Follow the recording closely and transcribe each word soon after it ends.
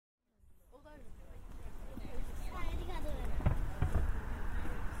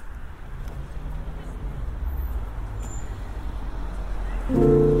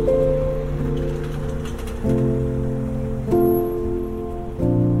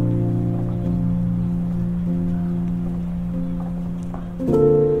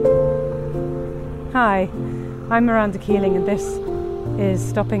Hi, I'm Miranda Keeling and this is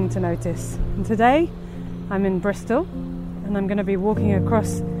Stopping to Notice. And today I'm in Bristol and I'm going to be walking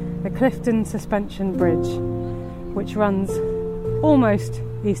across the Clifton suspension bridge, which runs almost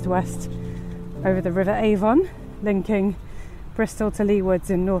east-west over the River Avon, linking Bristol to Lee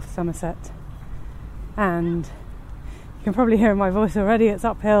Woods in North Somerset. And you can probably hear in my voice already, it's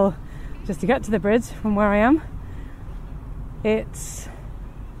uphill just to get to the bridge from where I am. It's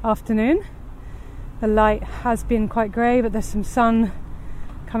afternoon. The light has been quite grey, but there's some sun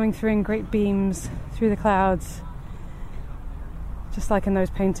coming through in great beams through the clouds, just like in those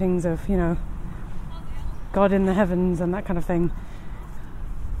paintings of, God in the heavens and that kind of thing.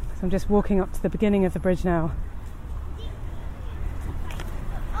 So I'm just walking up to the beginning of the bridge now.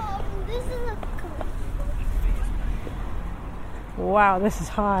 Wow, this is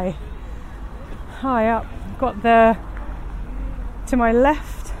high up. I've got to my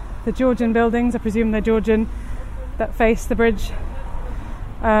left, the Georgian buildings, I presume they're Georgian, that face the bridge.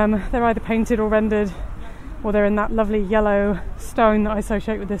 They're either painted or rendered, or they're in that lovely yellow stone that I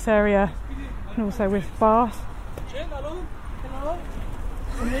associate with this area, and also with Bath.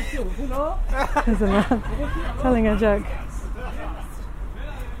 There's a man telling a joke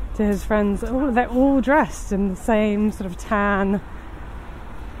to his friends. They're all dressed in the same sort of tan,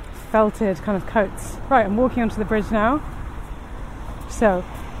 felted kind of coats. Right, I'm walking onto the bridge now. So,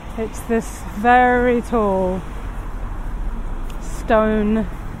 it's this very tall stone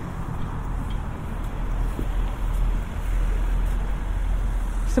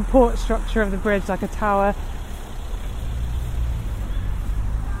support structure of the bridge, like a tower.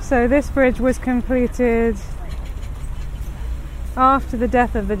 So this bridge was completed after the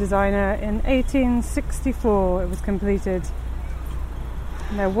death of the designer in 1864. It was completed.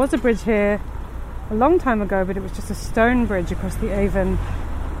 And there was a bridge here a long time ago, but it was just a stone bridge across the Avon,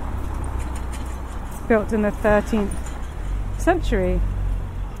 built in the 13th century.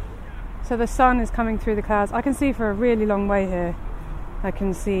 So the sun is coming through the clouds. I can see for a really long way here. I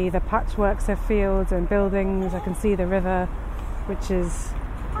can see the patchworks of fields and buildings. I can see the river, which is...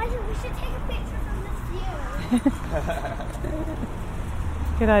 We should take a picture from this view.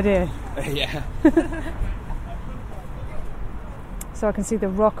 Good idea. Yeah. So I can see the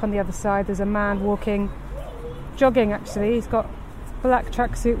rock on the other side. There's a man walking, jogging actually. He's got black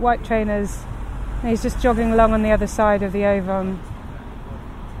tracksuit, white trainers, and he's just jogging along on the other side of the Avon.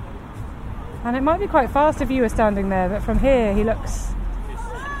 And it might be quite fast if you were standing there, but from here he looks...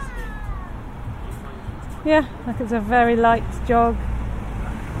 Yeah, like it's a very light jog.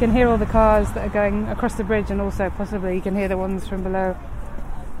 You can hear all the cars that are going across the bridge, and also possibly you can hear the ones from below.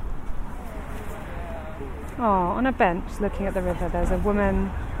 Oh, on a bench looking at the river, there's a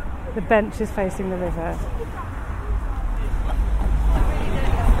woman. The bench is facing the river.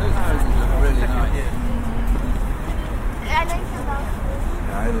 Those houses look really nice.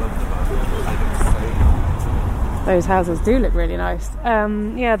 I love the Those houses do look really nice.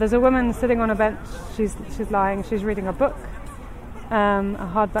 Yeah, there's a woman sitting on a bench. She's lying. She's reading a book, a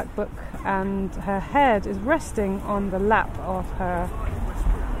hardback book, and her head is resting on the lap of her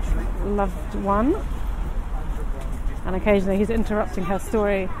loved one. And occasionally he's interrupting her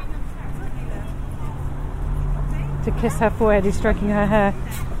story to kiss her forehead. He's stroking her hair.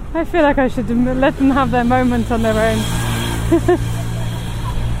 I feel like I should let them have their moment on their own.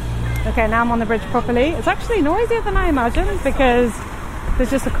 Okay, now I'm on the bridge properly. It's actually noisier than I imagined because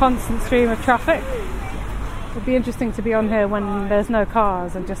there's just a constant stream of traffic. It'd be interesting to be on here when there's no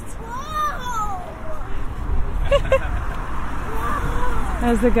cars and just...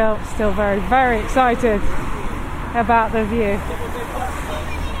 There's the girl, still very, very excited about the view.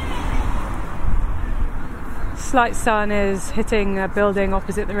 Slight sun is hitting a building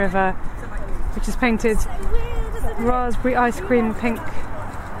opposite the river, which is painted raspberry ice cream pink.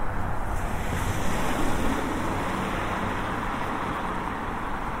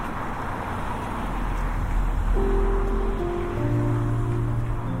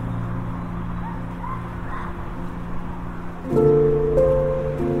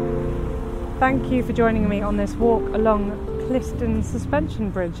 Thank you for joining me on this walk along Clifton Suspension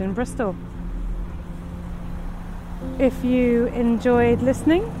Bridge in Bristol. If you enjoyed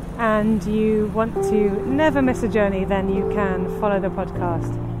listening and you want to never miss a journey, then you can follow the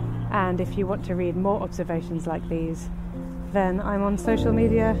podcast. And if you want to read more observations like these, then I'm on social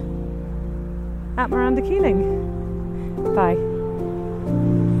media at Miranda Keeling. Bye.